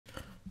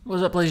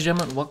What's up, ladies and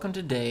gentlemen? Welcome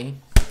to day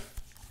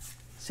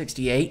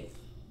 68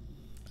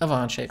 of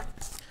OnShape.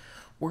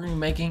 We're going to be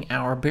making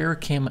our barrel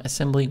cam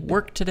assembly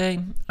work today.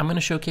 I'm going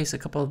to showcase a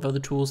couple of other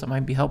tools that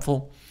might be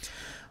helpful.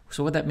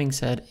 So with that being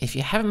said, if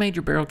you haven't made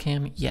your barrel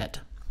cam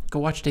yet, go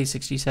watch day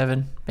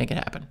 67, make it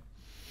happen.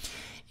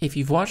 If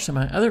you've watched some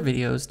of my other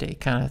videos, day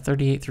kind of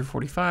 38 through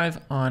 45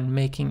 on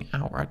making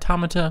our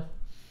automata,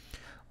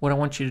 what I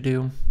want you to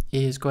do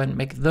is go ahead and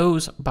make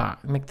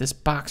this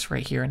box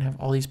right here and have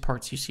all these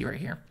parts you see right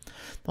here.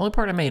 The only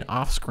part I made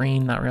off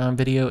screen, not really on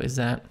video, is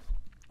that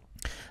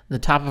the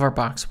top of our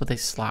box with a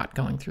slot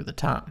going through the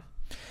top.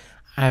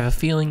 I have a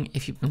feeling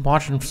if you've been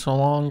watching for so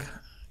long,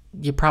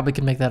 you probably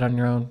can make that on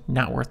your own,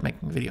 not worth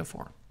making a video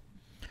for.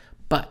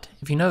 But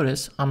if you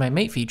notice, on my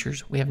mate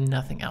features, we have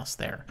nothing else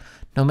there.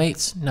 No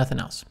mates, nothing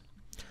else.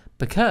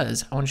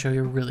 Because I want to show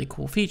you a really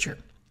cool feature,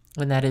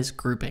 and that is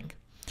grouping.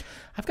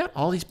 I've got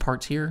all these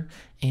parts here,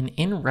 and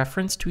in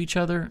reference to each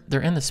other, they're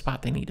in the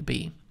spot they need to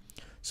be.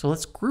 So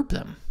let's group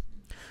them.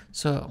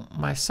 So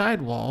my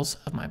sidewalls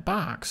of my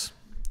box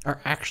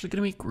are actually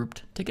going to be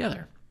grouped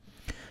together.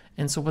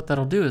 And so what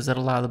that'll do is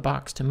that'll allow the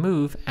box to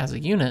move as a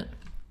unit,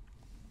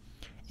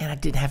 and I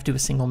didn't have to do a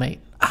single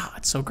mate. Ah,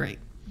 it's so great.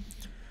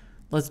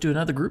 Let's do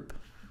another group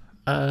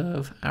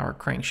of our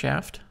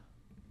crankshaft.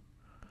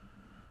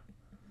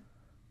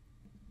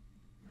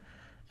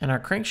 And our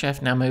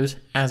crankshaft now moves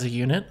as a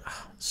unit.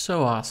 Oh,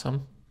 so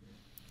awesome.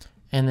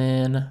 And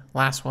then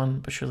last one,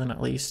 but surely not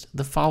least,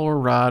 the follower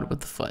rod with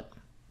the foot.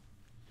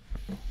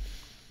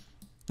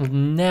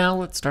 Now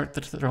let's start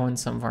to throw in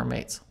some of our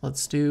mates.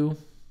 Let's do,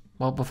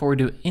 well, before we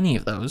do any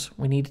of those,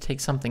 we need to take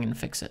something and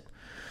fix it.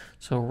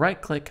 So right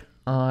click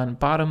on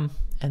bottom,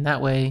 and that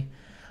way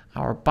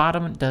our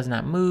bottom does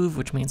not move,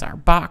 which means our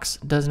box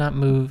does not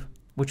move,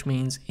 which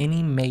means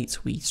any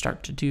mates we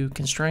start to do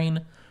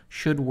constrain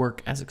should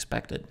work as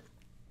expected.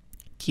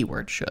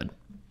 Keyword should.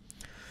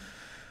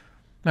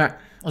 All right,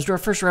 let's do our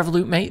first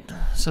revolute mate.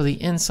 So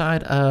the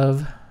inside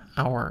of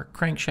our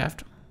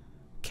crankshaft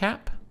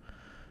cap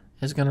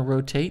is going to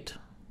rotate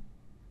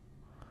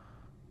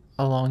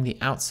along the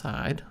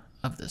outside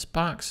of this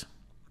box.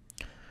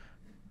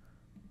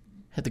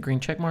 Hit the green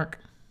check mark.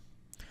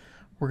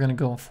 We're going to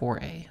go for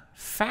a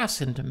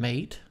fastened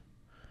mate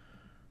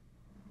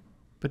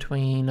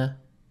between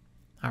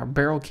our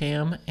barrel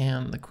cam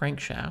and the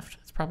crankshaft.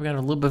 It's probably got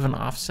a little bit of an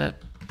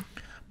offset,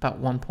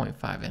 about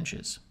 1.5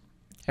 inches.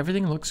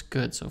 Everything looks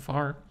good so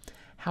far.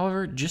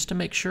 However, just to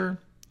make sure,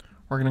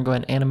 we're going to go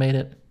ahead and animate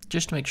it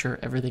just to make sure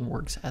everything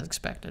works as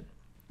expected.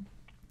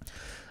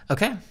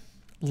 Okay,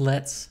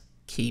 let's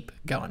keep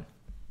going.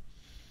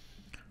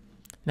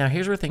 Now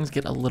here's where things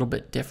get a little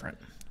bit different.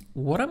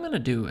 What I'm going to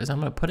do is I'm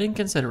going to put in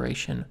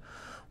consideration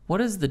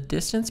what is the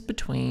distance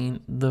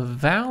between the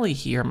valley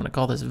here, I'm going to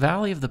call this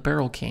valley of the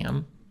barrel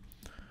cam,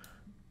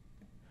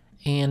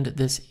 and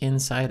this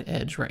inside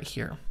edge right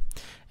here.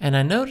 And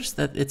I noticed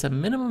that it's a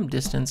minimum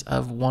distance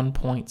of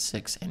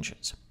 1.6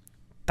 inches.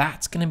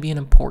 That's going to be an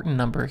important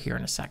number here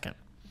in a second,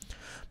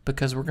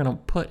 because we're going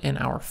to put in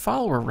our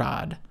follower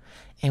rod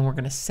and we're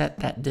going to set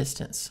that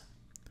distance.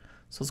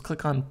 So let's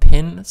click on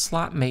pin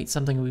slot mate,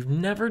 something we've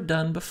never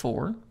done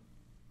before.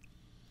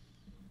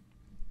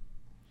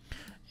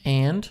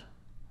 And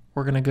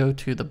we're going to go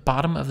to the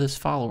bottom of this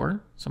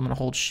follower. So I'm going to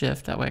hold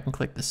shift, that way I can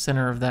click the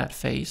center of that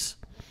face.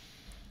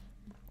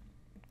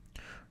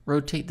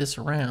 Rotate this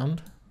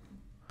around.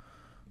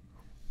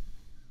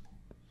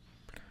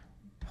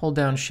 Hold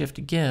down shift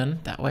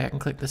again, that way I can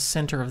click the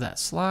center of that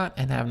slot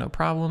and have no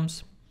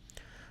problems.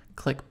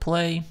 Click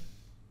play.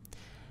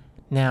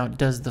 Now,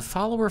 does the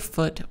follower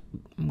foot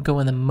go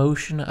in the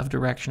motion of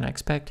direction I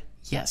expect?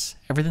 Yes,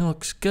 everything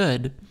looks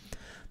good.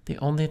 The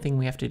only thing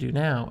we have to do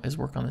now is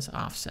work on this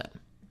offset.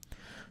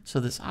 So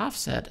this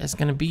offset is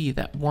going to be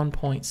that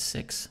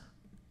 1.6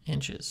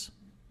 inches.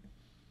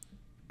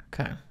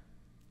 Okay.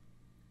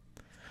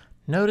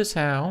 Notice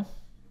how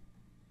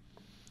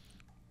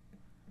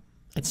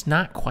it's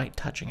not quite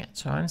touching it.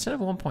 So instead of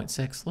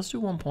 1.6, let's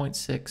do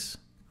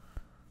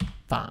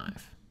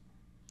 1.65.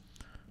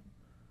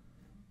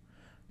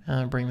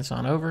 Bring this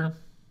on over,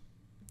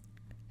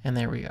 and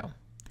there we go.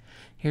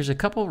 Here's a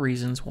couple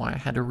reasons why I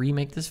had to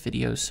remake this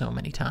video so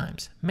many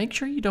times. Make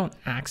sure you don't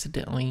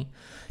accidentally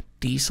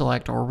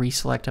deselect or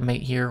reselect a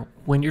mate here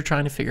when you're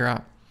trying to figure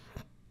out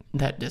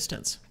that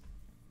distance.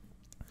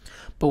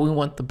 But we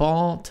want the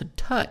ball to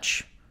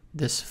touch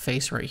this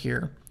face right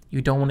here.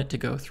 You don't want it to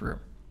go through.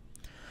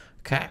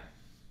 Okay,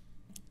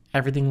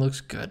 everything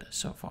looks good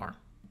so far.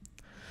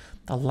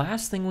 The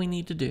last thing we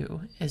need to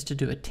do is to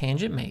do a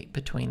tangent mate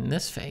between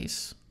this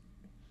face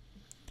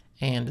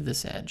and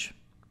this edge.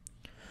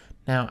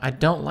 Now, I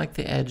don't like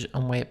the edge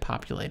on the way it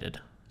populated,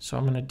 so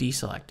I'm going to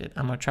deselect it.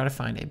 I'm going to try to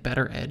find a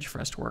better edge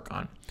for us to work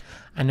on.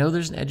 I know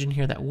there's an edge in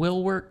here that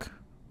will work.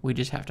 We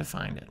just have to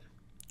find it.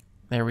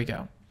 There we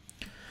go.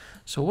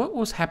 So what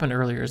was happened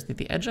earlier is that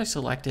the edge I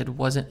selected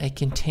wasn't a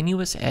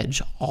continuous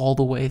edge all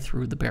the way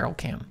through the barrel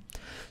cam.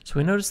 So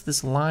we notice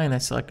this line I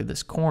selected,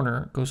 this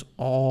corner, goes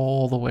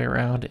all the way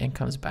around and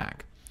comes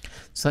back.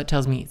 So that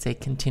tells me it's a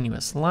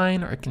continuous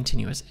line or a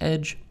continuous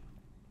edge.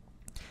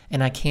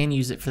 and I can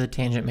use it for the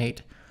tangent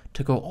mate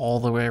to go all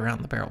the way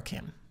around the barrel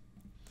cam.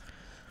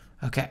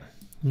 Okay,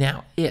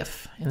 now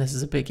if, and this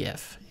is a big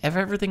if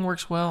everything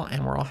works well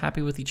and we're all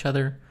happy with each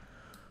other,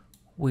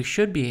 we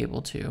should be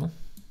able to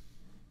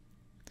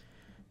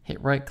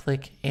hit right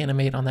click,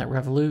 animate on that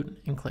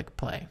revolute, and click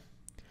play.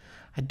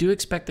 I do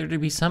expect there to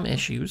be some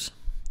issues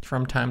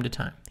from time to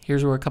time.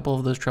 Here's where a couple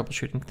of those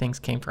troubleshooting things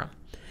came from.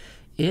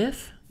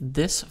 If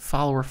this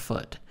follower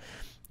foot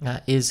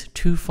is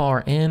too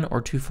far in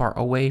or too far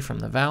away from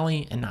the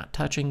valley and not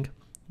touching,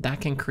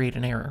 that can create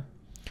an error.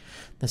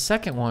 The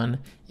second one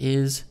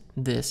is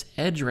this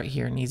edge right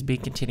here needs to be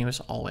continuous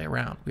all the way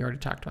around. We already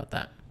talked about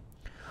that.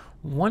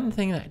 One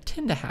thing that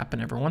tend to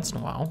happen every once in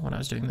a while when I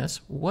was doing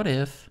this, what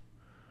if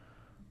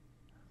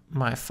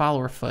my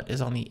follower foot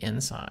is on the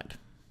inside?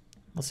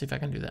 Let's see if I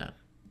can do that.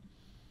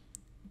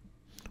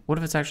 What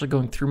if it's actually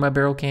going through my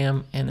barrel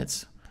cam and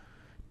it's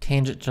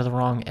tangent to the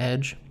wrong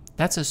edge?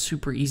 That's a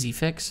super easy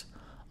fix.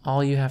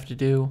 All you have to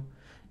do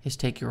is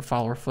take your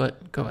follower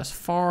foot, go as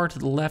far to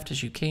the left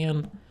as you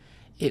can.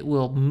 It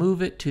will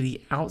move it to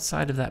the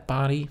outside of that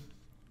body,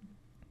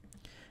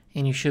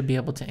 and you should be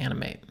able to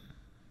animate.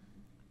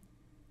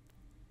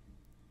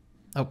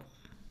 Oh,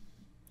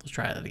 let's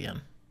try that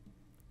again.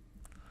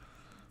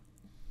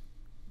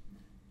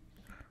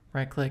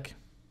 Right click,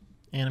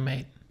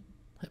 animate,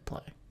 hit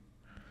play.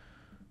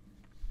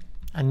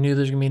 I knew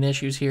there's gonna be an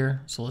issues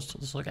here, so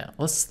let's look at it.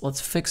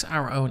 Let's fix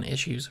our own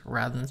issues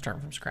rather than start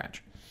from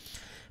scratch.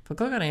 If I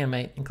click on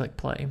animate and click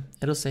play,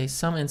 it'll say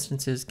some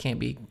instances can't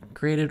be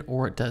created,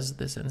 or it does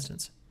this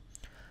instance.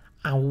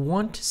 I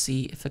want to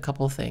see if a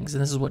couple of things,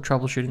 and this is what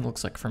troubleshooting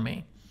looks like for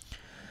me.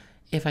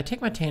 If I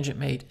take my tangent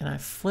mate and I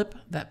flip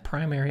that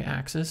primary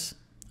axis,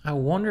 I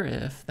wonder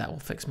if that will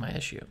fix my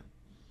issue.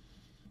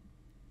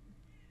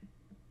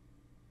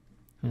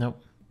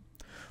 Nope.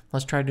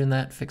 Let's try doing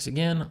that, fix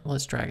again.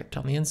 Let's drag it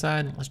on the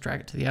inside. Let's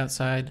drag it to the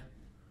outside.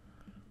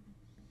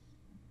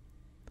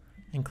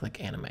 And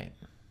click animate.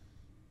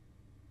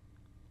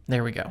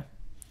 There we go.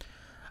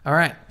 All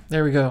right,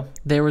 there we go.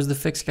 There was the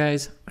fix,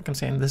 guys. Like I'm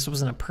saying, this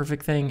wasn't a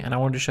perfect thing, and I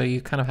wanted to show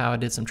you kind of how I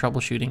did some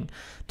troubleshooting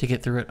to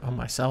get through it on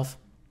myself.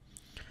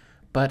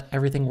 But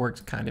everything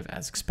works kind of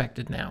as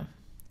expected now.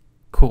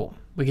 Cool.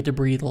 We get to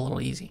breathe a little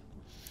easy.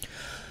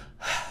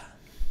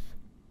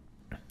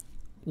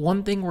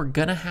 One thing we're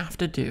gonna have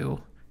to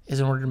do is,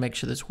 in order to make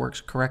sure this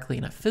works correctly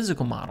in a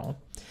physical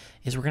model,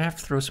 is we're gonna have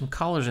to throw some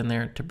collars in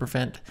there to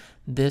prevent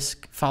this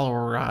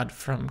follower rod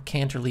from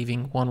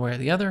cantilevering one way or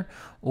the other,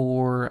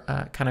 or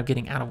kind of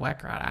getting out of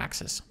whack or out of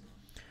axis.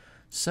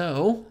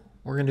 So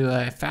we're gonna do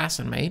a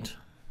fasten mate,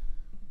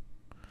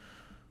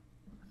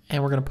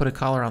 and we're gonna put a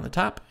collar on the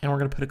top, and we're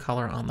gonna put a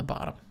collar on the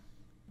bottom.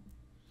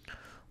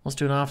 Let's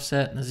do an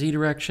offset in the Z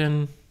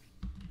direction.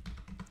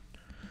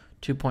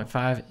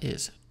 2.5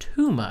 is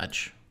too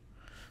much.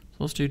 So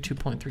let's do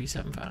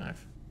 2.375.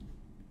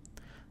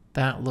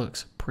 That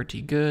looks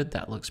pretty good.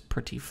 That looks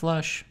pretty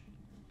flush.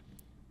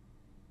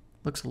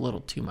 Looks a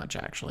little too much,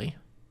 actually.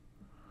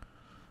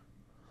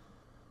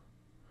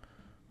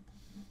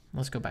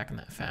 Let's go back in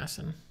that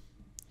fasten.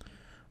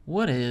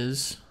 What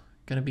is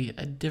going to be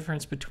a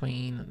difference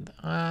between,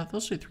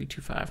 let's do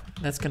 325.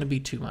 That's going to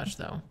be too much,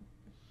 though.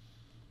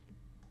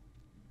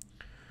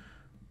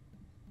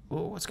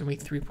 Oh, what's going to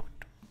be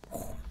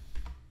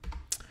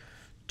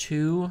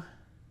 3.2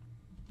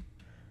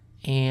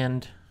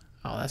 and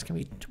oh, that's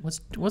gonna be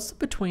what's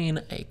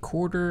between a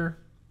quarter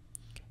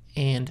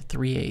and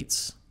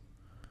 3/8.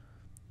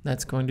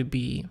 That's going to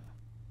be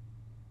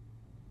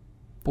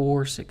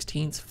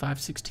 4/16,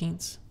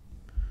 5/16.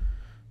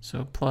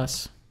 So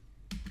plus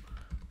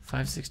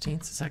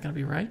 5/16. Is that gonna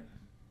be right?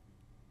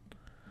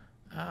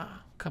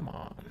 Ah, come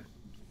on.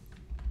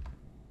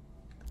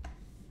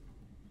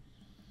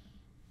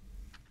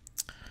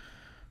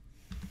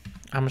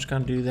 I'm just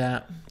going to do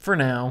that for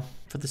now,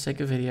 for the sake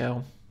of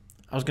video.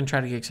 I was going to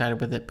try to get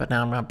excited with it, but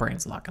now my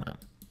brain's locking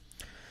up.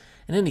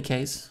 In any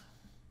case,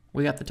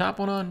 we got the top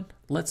one on.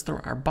 Let's throw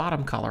our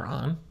bottom collar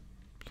on.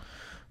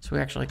 So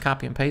we actually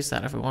copy and paste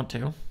that if we want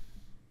to.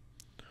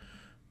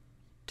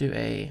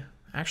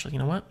 Actually, you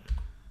know what?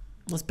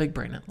 Let's big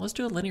brain it. Let's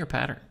do a linear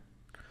pattern.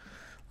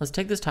 Let's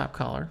take this top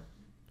collar,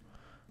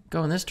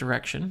 go in this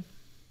direction,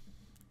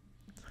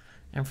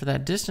 and for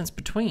that distance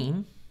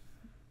between,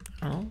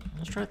 I don't know,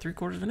 let's try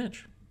 3/4 of an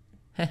inch.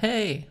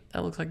 Hey,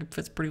 that looks like it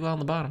fits pretty well on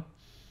the bottom.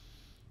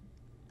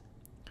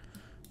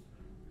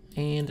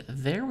 And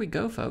there we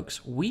go,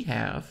 folks. We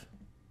have,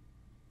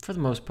 for the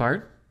most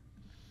part,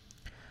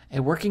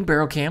 a working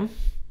barrel cam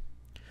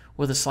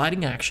with a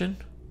sliding action,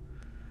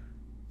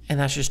 and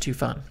that's just too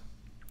fun.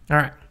 All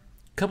right,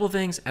 a couple of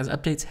things as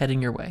updates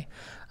heading your way.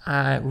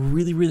 I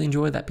really, really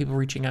enjoy that people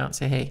reaching out and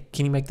say, hey,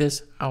 can you make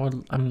this?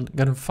 I'm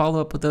going to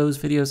follow up with those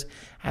videos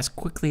as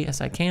quickly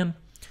as I can.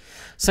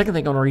 Second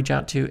thing I want to reach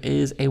out to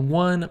is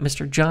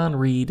Mr. John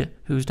Reed,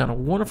 who's done a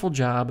wonderful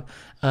job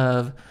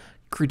of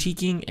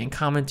critiquing and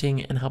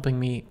commenting and helping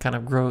me kind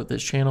of grow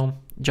this channel.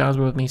 John's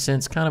been with me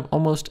since kind of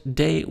almost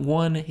day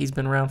one. He's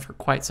been around for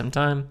quite some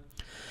time.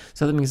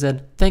 So that being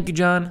said, thank you,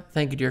 John.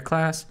 Thank you to your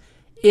class.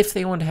 If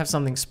they want to have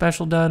something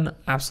special done,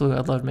 absolutely,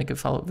 I'd love to make a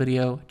follow-up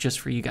video just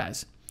for you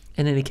guys.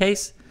 In any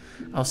case,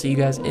 I'll see you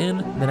guys in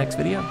the next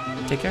video.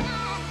 Take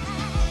care.